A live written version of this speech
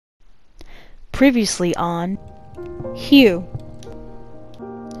Previously on Hue.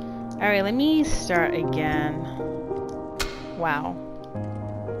 Alright, let me start again. Wow.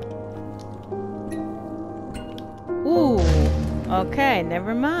 Ooh, okay,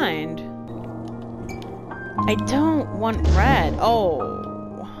 never mind. I don't want red. Oh.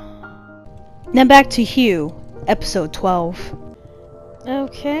 Now back to Hue, episode 12.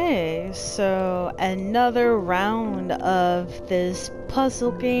 Okay, so another round of this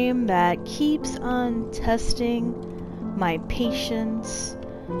puzzle game that keeps on testing my patience,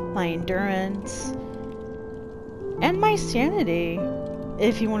 my endurance, and my sanity,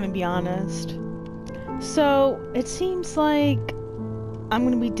 if you want to be honest. So it seems like I'm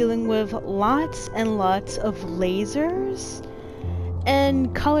going to be dealing with lots and lots of lasers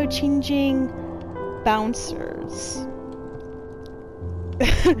and color changing bouncers.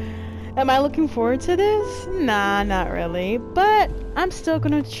 Am I looking forward to this? Nah, not really, but I'm still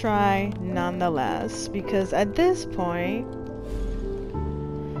gonna try nonetheless, because at this point,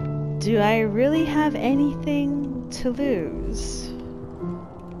 do I really have anything to lose?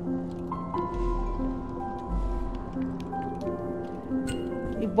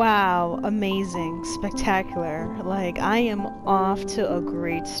 Wow, amazing, spectacular. Like, I am off to a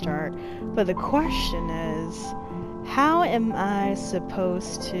great start, but the question is, how am I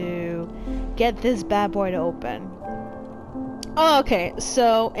supposed to get this bad boy to open? Oh, okay,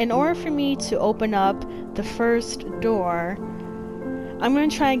 so in order for me to open up the first door, I'm gonna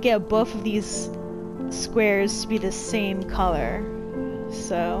try and get both of these squares to be the same color.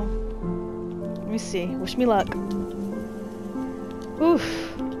 So, let me see. Wish me luck. Oof.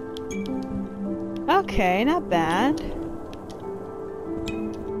 Okay, not bad.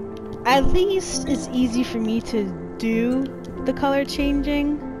 At least it's easy for me to do the color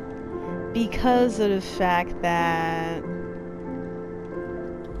changing because of the fact that...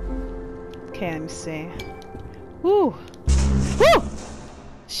 Okay, let me see. Woo! Woo!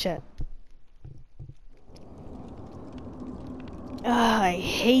 Shit. Ugh, I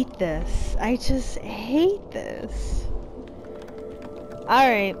hate this. I just hate this.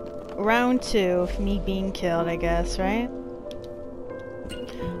 Alright, round 2 of me being killed, I guess, right?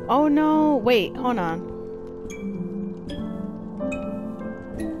 Oh no, wait, hold on.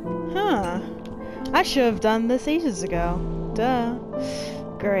 Huh. I should have done this ages ago. Duh.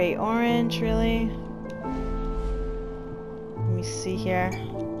 Great, orange, really? Let me see here.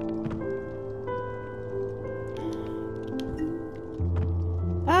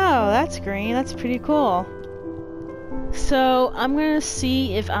 Oh, that's green. That's pretty cool. So, I'm gonna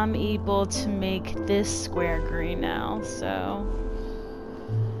see if I'm able to make this square green now, so...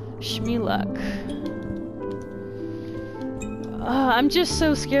 Wish me luck. I'm just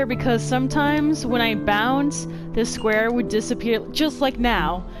so scared because sometimes when I bounce, the square would disappear, just like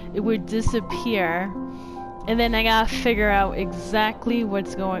now. It would disappear. And then I gotta figure out exactly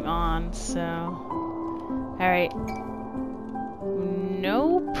what's going on, so... Alright.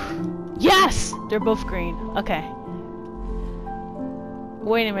 Nope. Yes! They're both green. Okay.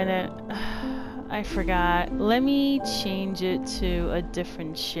 Wait a minute. I forgot. Let me change it to a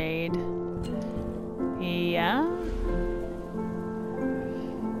different shade. Yeah?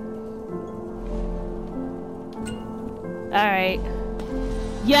 Alright.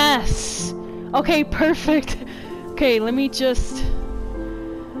 Yes! Okay, perfect! Okay, let me just...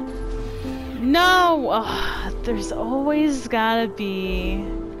 No! Ugh, there's always gotta be...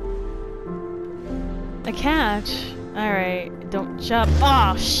 a catch. Alright, don't jump.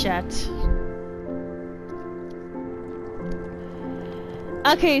 Oh, shit.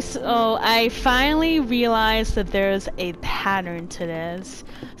 Okay, so I finally realized that there's a pattern to this.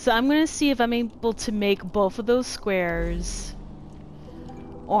 So I'm gonna see if I'm able to make both of those squares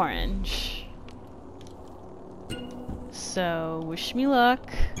orange. So, wish me luck.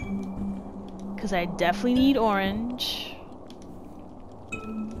 Because I definitely need orange.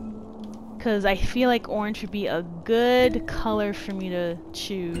 Because I feel like orange would be a good color for me to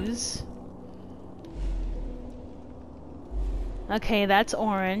choose. Okay, that's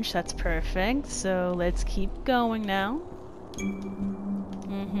orange. That's perfect. So let's keep going now.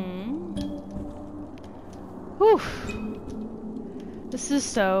 Whew. This is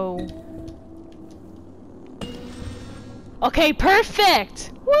so... Okay,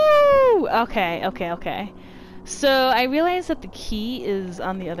 perfect! Woo! Okay, okay, okay. So I realize that the key is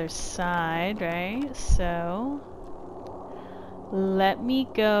on the other side, right? So... let me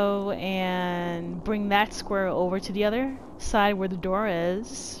go and bring that square over to the other side where the door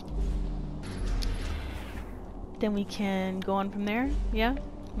is. Then we can go on from there. Yeah,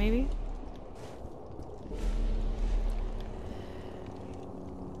 maybe.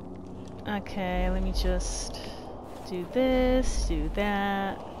 Okay, let me just do this, do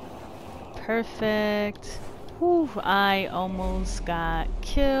that. Perfect. Whew, I almost got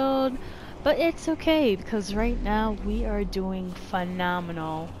killed. But it's okay, because right now we are doing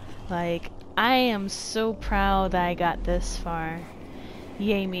phenomenal. Like, I am so proud that I got this far.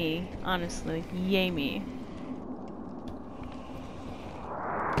 Yay me, honestly. Yay me.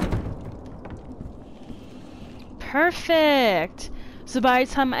 Perfect! So by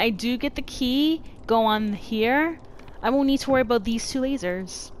the time I do get the key, go on here, I won't need to worry about these two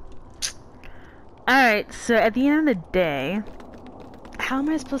lasers. Alright, so at the end of the day, how am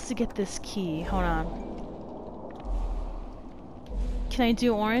I supposed to get this key? Hold on. Can I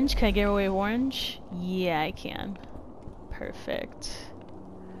do orange? Can I get away with orange? Yeah, I can. Perfect.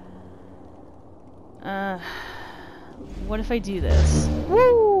 What if I do this?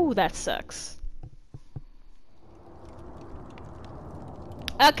 Woo! That sucks.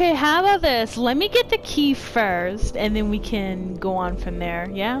 Okay, how about this? Let me get the key first, and then we can go on from there,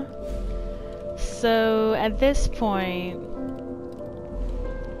 yeah? So, at this point...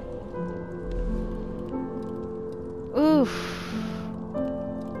 Oof.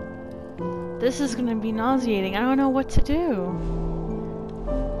 This is gonna be nauseating. I don't know what to do.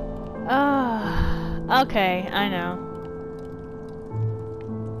 Okay, I know.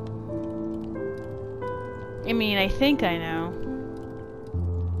 I mean, I think I know.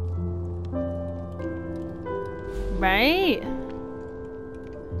 Right?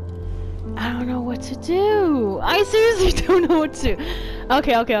 I don't know what to do. I seriously don't know what to do.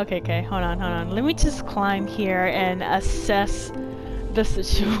 Okay. Hold on. Let me just climb here and assess the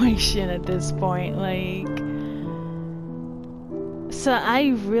situation at this point. Like, so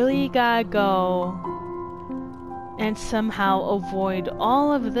I really gotta go and somehow avoid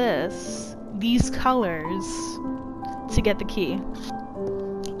all of these colors, to get the key.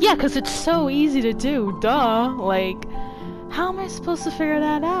 Yeah, because it's so easy to do, duh. Like, how am I supposed to figure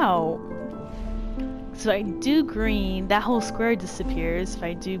that out? So I do green, that whole square disappears. If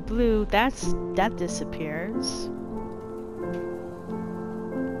I do blue, that disappears.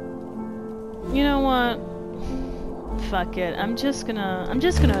 You know what? Fuck it. I'm just gonna,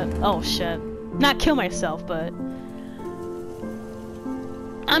 oh shit. Not kill myself, but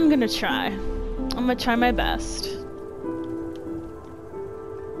I'm gonna try. I'm gonna try my best.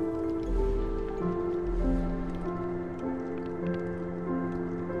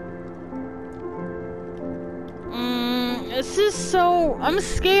 This is so... I'm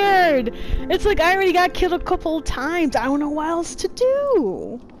scared! It's like I already got killed a couple of times. I don't know what else to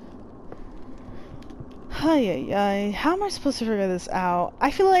do. How am I supposed to figure this out? I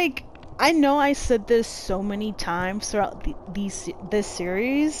feel like... I know I said this so many times throughout this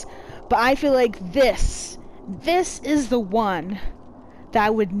series, but I feel like this is the one that I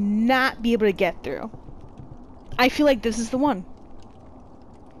would not be able to get through. I feel like this is the one.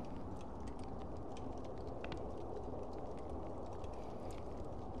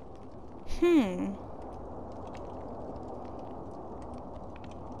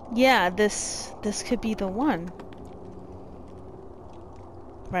 Yeah, this could be the one.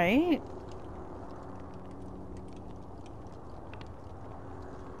 Right?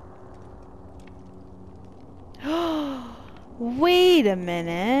 Wait a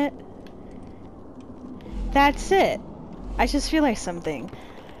minute. That's it. I just realized something.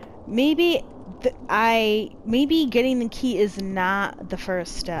 Maybe getting the key is not the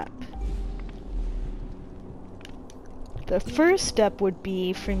first step. The first step would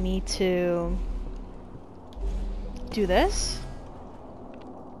be for me to do this.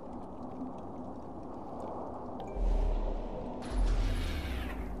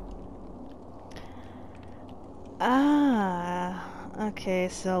 Okay,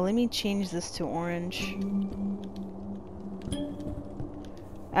 so let me change this to orange.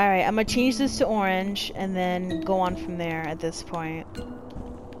 Alright, I'm gonna change this to orange and then go on from there at this point.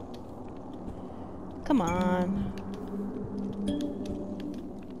 Come on.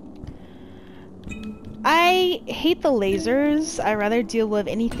 I hate the lasers. I'd rather deal with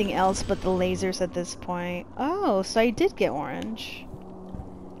anything else but the lasers at this point. Oh, so I did get orange.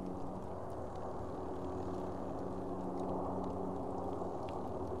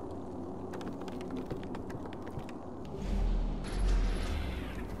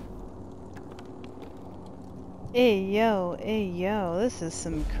 Hey yo, this is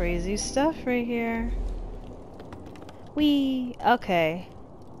some crazy stuff right here. Okay.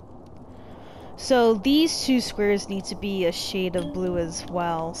 So these two squares need to be a shade of blue as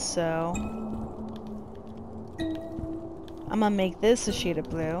well, so I'm gonna make this a shade of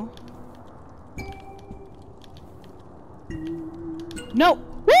blue. No!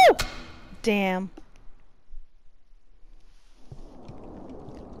 Woo! Damn.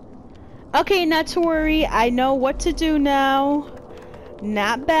 Okay, not to worry. I know what to do now.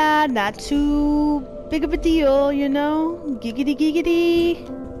 Not bad, not too big of a deal, you know? Giggity giggity.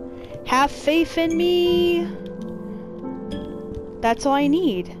 Have faith in me. That's all I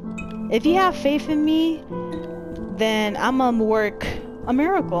need. If you have faith in me, then I'm gonna work a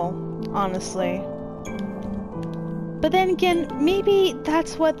miracle, honestly. But then again, maybe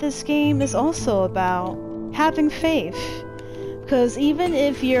that's what this game is also about. Having faith. Because even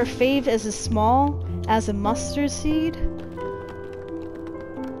if your faith is as small as a mustard seed,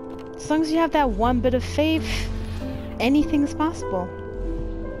 as long as you have that one bit of faith, anything's possible.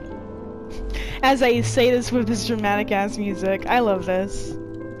 As I say this with this dramatic ass music, I love this.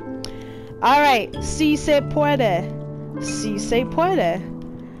 Alright, si se puede. Si se puede.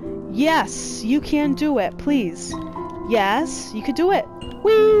 Yes, you can do it, please. Yes, you could do it.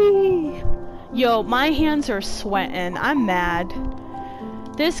 Whee! Yo, my hands are sweating. I'm mad.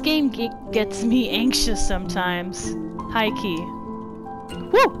 This game gets me anxious sometimes. High key.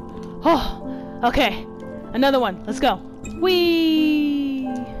 Woo! Oh, okay. Another one. Let's go. Whee!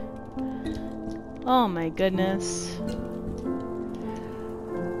 Oh my goodness.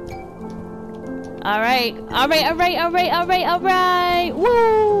 Alright. Alright, alright, alright, alright, alright!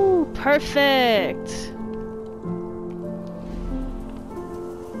 Woo! Perfect!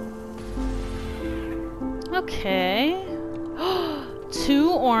 Okay. 2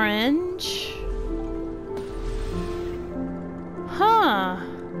 orange. Huh.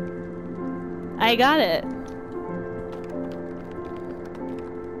 I got it.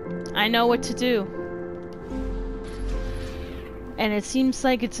 I know what to do. And it seems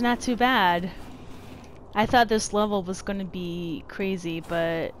like it's not too bad. I thought this level was gonna be crazy,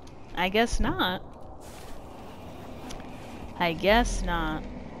 but I guess not. I guess not.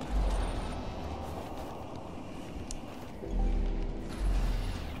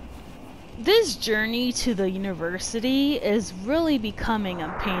 This journey to the university is really becoming a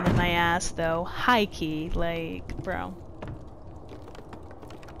pain in my ass though. High key, like, bro.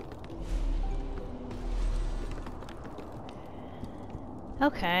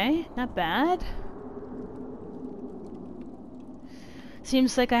 Okay, not bad.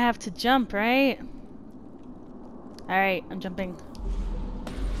 Seems like I have to jump, right? Alright, I'm jumping.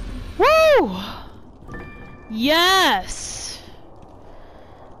 Woo! Yes!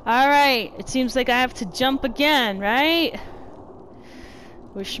 Alright, it seems like I have to jump again, right?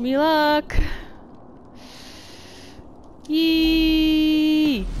 Wish me luck.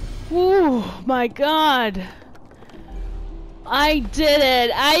 Yee! Woo! My god! I did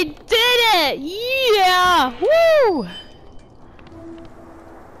it! I did it! Yeah! Woo!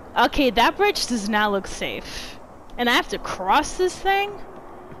 Okay, that bridge does not look safe. And I have to cross this thing?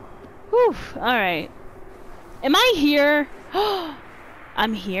 Whew, alright. Am I here?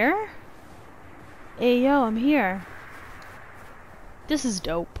 I'm here? Hey yo, I'm here. This is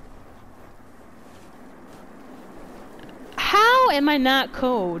dope. How am I not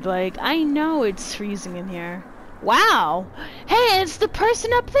cold? Like, I know it's freezing in here. Wow! Hey, it's the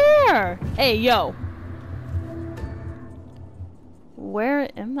person up there! Hey yo! Where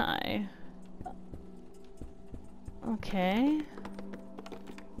am I? Okay.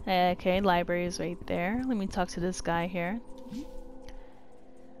 Okay, library is right there. Let me talk to this guy here.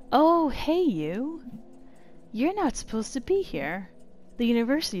 Oh, hey you. You're not supposed to be here. The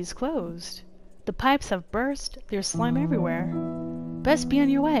university's closed. The pipes have burst. There's slime everywhere. Best be on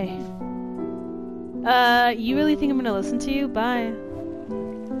your way. You really think I'm gonna listen to you? Bye.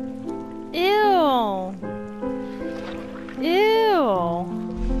 Ew. Ew.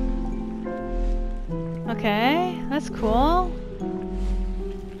 Okay, that's cool.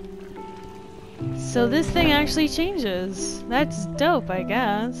 So this thing actually changes. That's dope, I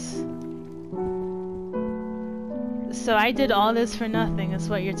guess. So I did all this for nothing, is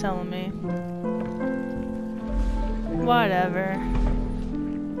what you're telling me. Whatever.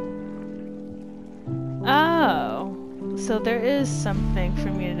 Oh. So there is something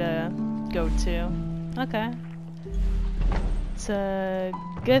for me to go to. Okay. It's a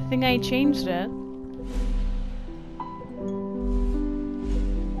good thing I changed it.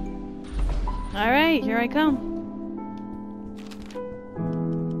 Alright, here I come.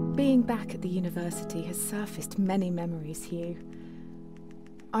 Being back at the university has surfaced many memories, Hugh.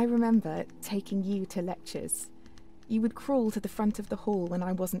 I remember taking you to lectures. You would crawl to the front of the hall when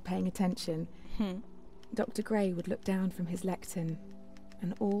I wasn't paying attention. Dr. Gray would look down from his lectern,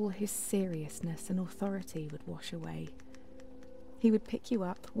 and all his seriousness and authority would wash away. He would pick you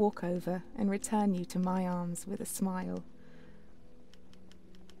up, walk over, and return you to my arms with a smile.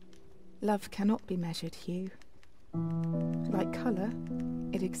 Love cannot be measured, Hugh. Like colour,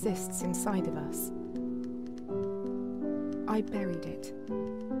 it exists inside of us. I buried it.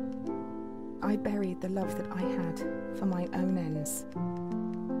 I buried the love that I had for my own ends.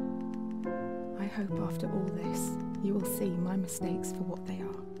 I hope after all this, you will see my mistakes for what they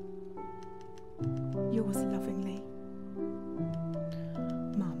are. Yours lovingly,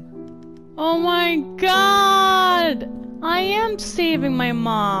 Mum. Oh my god! I am saving my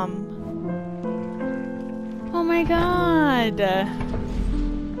mom. Oh my god.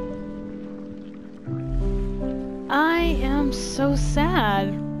 I am so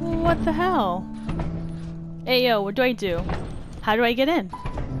sad. What the hell? Hey yo, what do I do? How do I get in?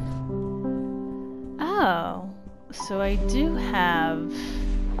 Oh, so I do have...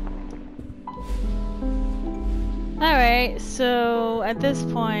 Alright, so at this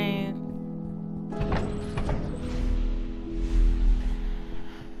point...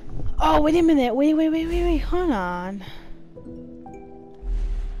 Oh, wait a minute. Wait. Hold on.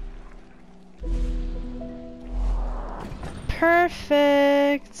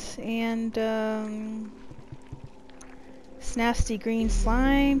 Perfect. And, this nasty green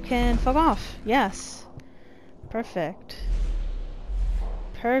slime can fuck off. Yes. Perfect.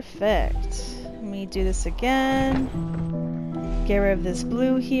 Perfect. Let me do this again. Get rid of this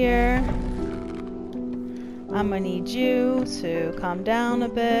blue here. I'm gonna need you to calm down a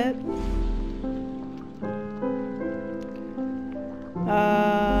bit.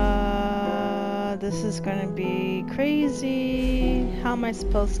 This is gonna be crazy. How am I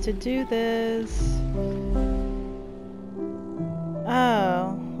supposed to do this?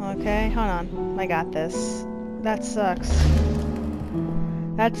 Oh, okay, hold on. I got this. That sucks.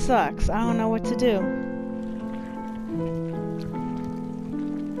 That sucks. I don't know what to do.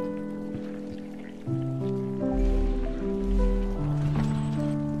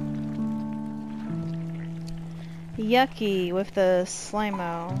 Yucky with the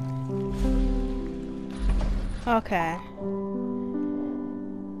Slimo. Okay.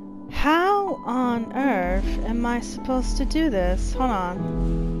 How on earth am I supposed to do this? Hold on.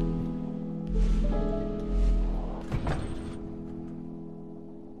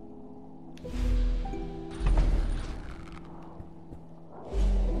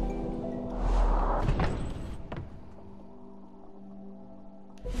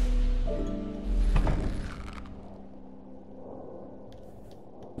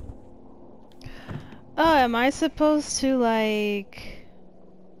 Oh, am I supposed to, like...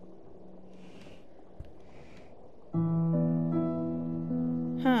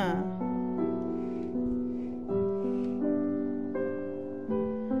 Huh.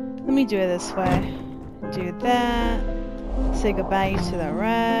 Let me do it this way. Do that. Say goodbye to the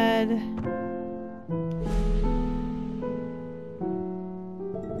red.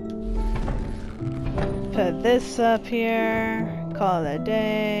 Put this up here. Call it a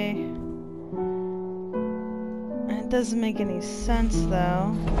day. It doesn't make any sense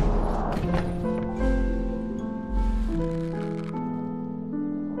though.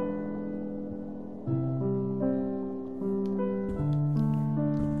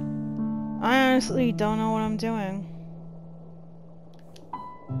 I honestly don't know what I'm doing.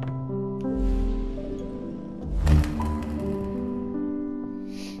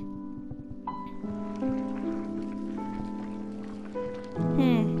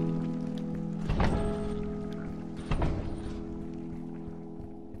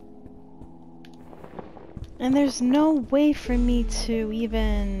 And there's no way for me to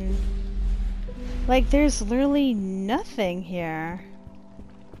even... Like, there's literally nothing here.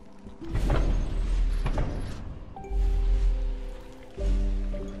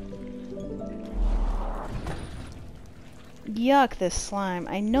 Yuck, this slime.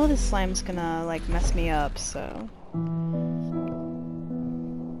 I know this slime's gonna, like, mess me up, so...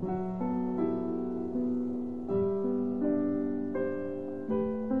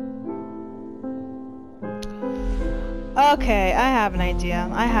 Okay, I have an idea.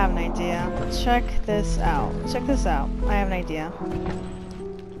 Check this out. I have an idea.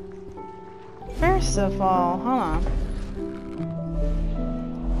 First of all, hold on.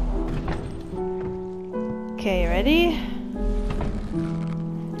 Okay, ready?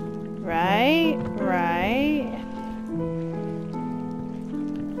 Right.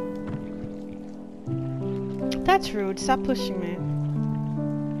 That's rude. Stop pushing me.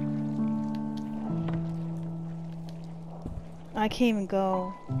 I can't even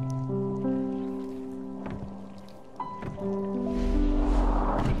go.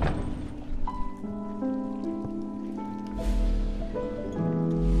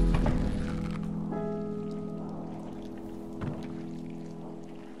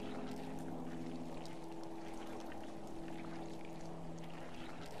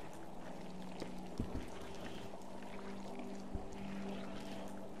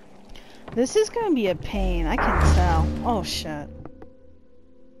 This is gonna be a pain, I can tell. Oh shit.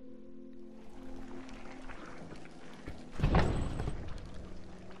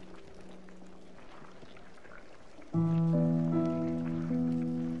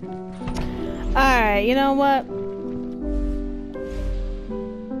 Alright, you know what?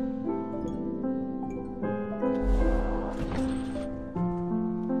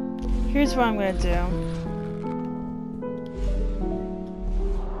 Here's what I'm gonna do.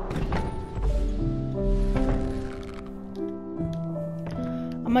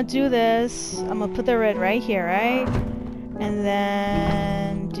 I'm gonna do this. I'm gonna put the red right here, right? And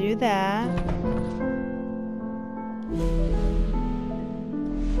then do that.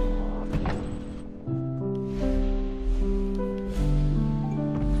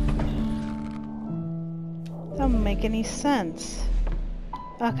 That doesn't make any sense.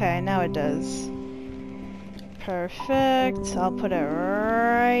 Okay, now it does. Perfect. I'll put it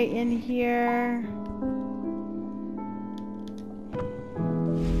right in here.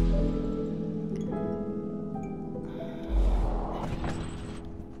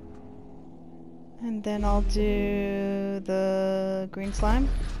 And then I'll do the green slime.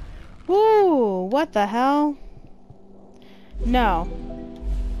 Woo! What the hell? No.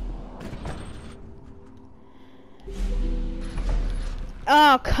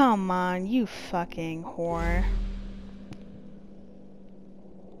 Oh, come on, you fucking whore.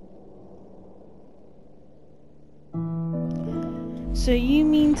 So you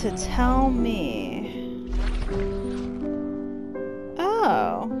mean to tell me...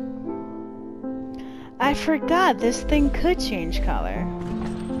 Oh. I forgot this thing could change color.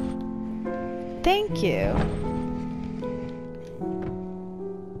 Thank you.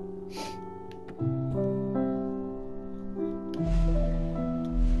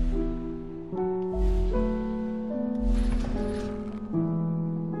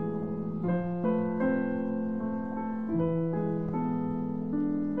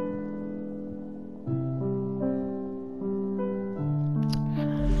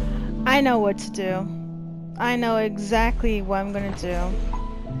 I know what to do. I know exactly what I'm gonna do.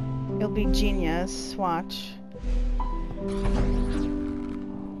 It'll be genius. Watch.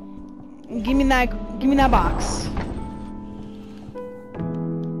 Give me that box.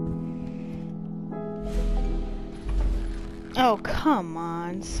 Oh, come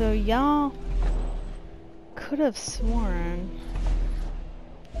on. So y'all could have sworn.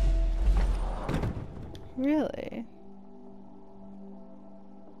 Really?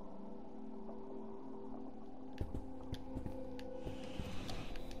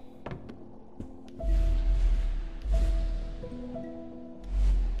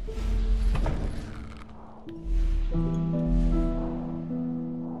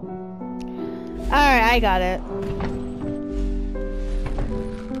 Alright, I got it.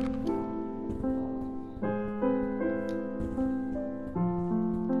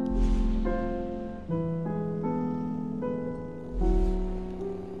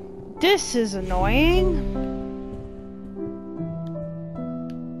 This is annoying.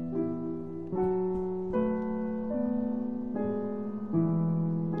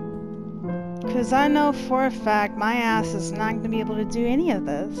 Because I know for a fact my ass is not going to be able to do any of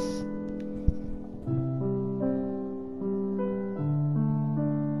this.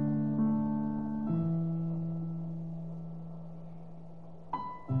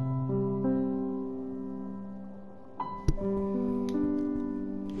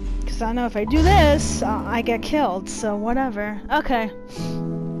 I know if I do this, I get killed, so whatever. Okay.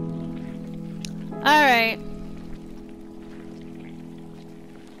 Alright.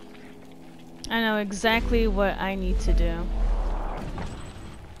 I know exactly what I need to do.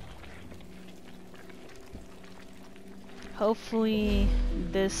 Hopefully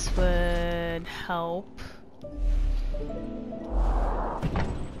this would help.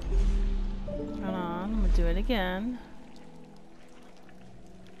 Hold on, I'm gonna do it again.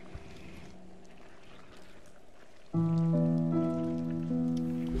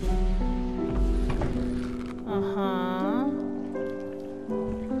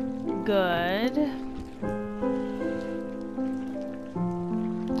 Good.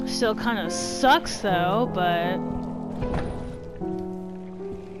 Still kind of sucks though, but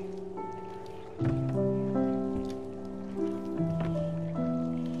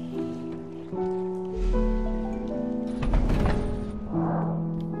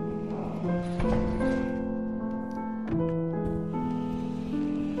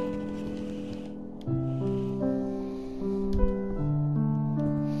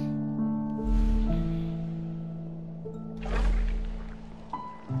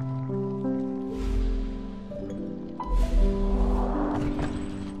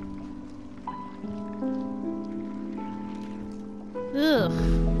Ugh,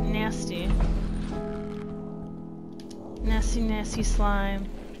 nasty. Nasty, nasty slime.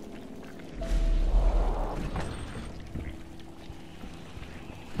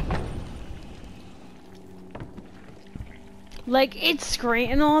 Like, it's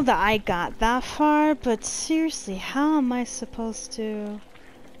great and all that I got that far, but seriously, how am I supposed to...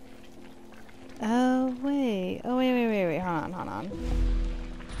 Oh, wait. Oh, wait. Hold on.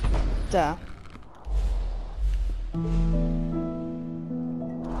 Duh.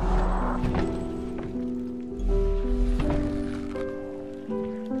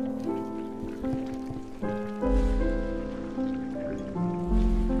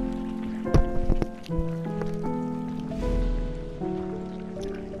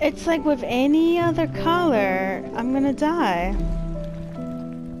 It's like with any other color, I'm gonna die.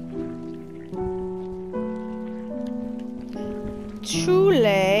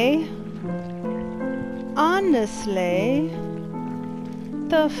 Truly, honestly,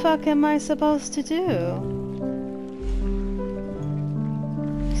 the fuck am I supposed to do?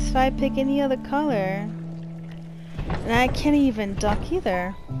 If I pick any other color, and I can't even duck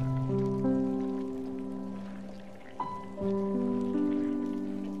either.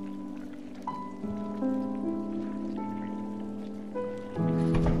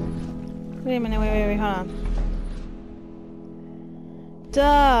 Wait a minute, wait, hold on.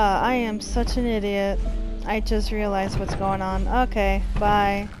 Duh, I am such an idiot. I just realized what's going on. Okay,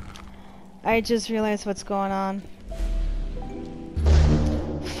 bye. I just realized what's going on.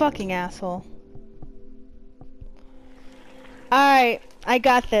 Fucking asshole. Alright, I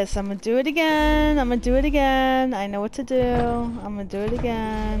got this. I'm gonna do it again. I know what to do. I'm gonna do it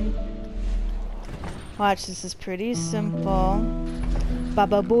again. Watch, this is pretty simple.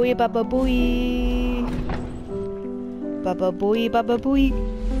 Baba booey, baba booey. Baba booey, baba booey.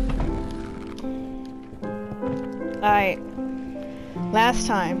 Alright. Last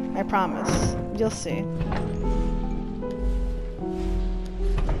time, I promise. You'll see.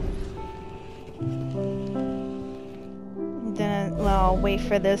 Then I'll wait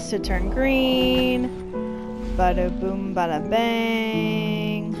for this to turn green. Bada boom, bada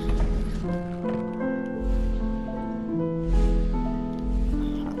bang.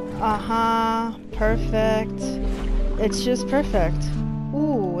 Uh-huh. Perfect. It's just perfect.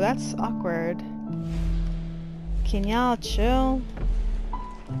 Ooh, that's awkward. Can y'all chill?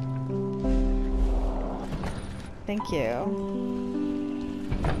 Thank you.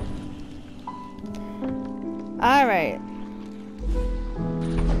 Alright.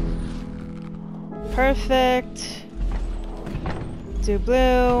 Perfect. Do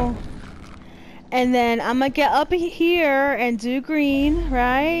blue. And then I'm gonna get up here and do green,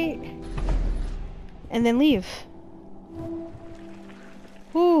 right? And then leave.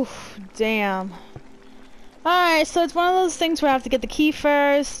 Oof, damn. Alright, so it's one of those things where I have to get the key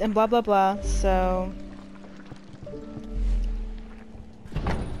first and blah blah blah, so...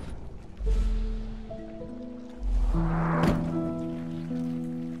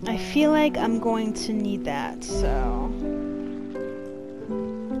 I feel like I'm going to need that, so...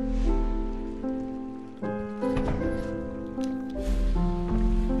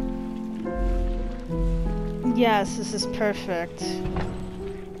 Yes, this is perfect.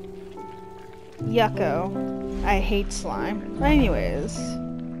 Yucko. I hate slime. Anyways.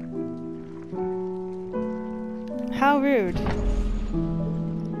 How rude.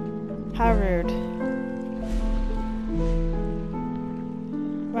 How rude.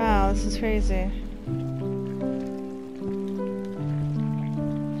 Wow, this is crazy.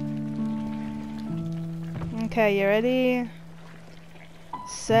 Okay, you ready?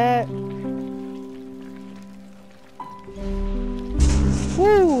 Set.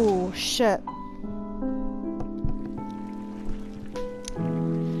 Ooh, shit.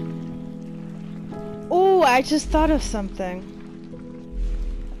 Ooh, I just thought of something.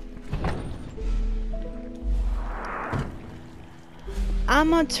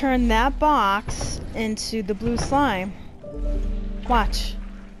 I'm gonna turn that box into the blue slime. Watch.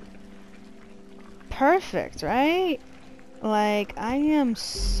 Perfect, right? Like, I am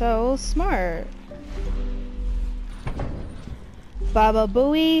so smart. Baba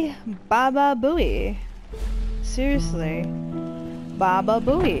booey, baba booey. Seriously. Baba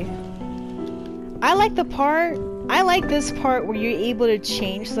booey. I like this part where you're able to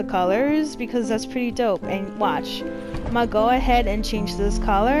change the colors because that's pretty dope. And watch. I'm gonna go ahead and change this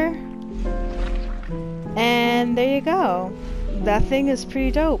color. And there you go. That thing is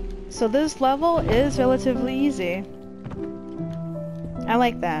pretty dope. So this level is relatively easy. I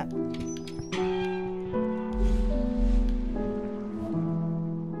like that.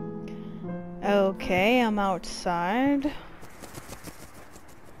 Okay, I'm outside.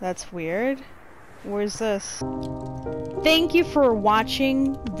 That's weird. Where's this? Thank you for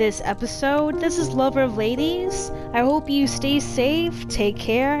watching this episode. This is Lover of Ladies. I hope you stay safe, take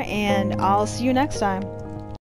care, and I'll see you next time.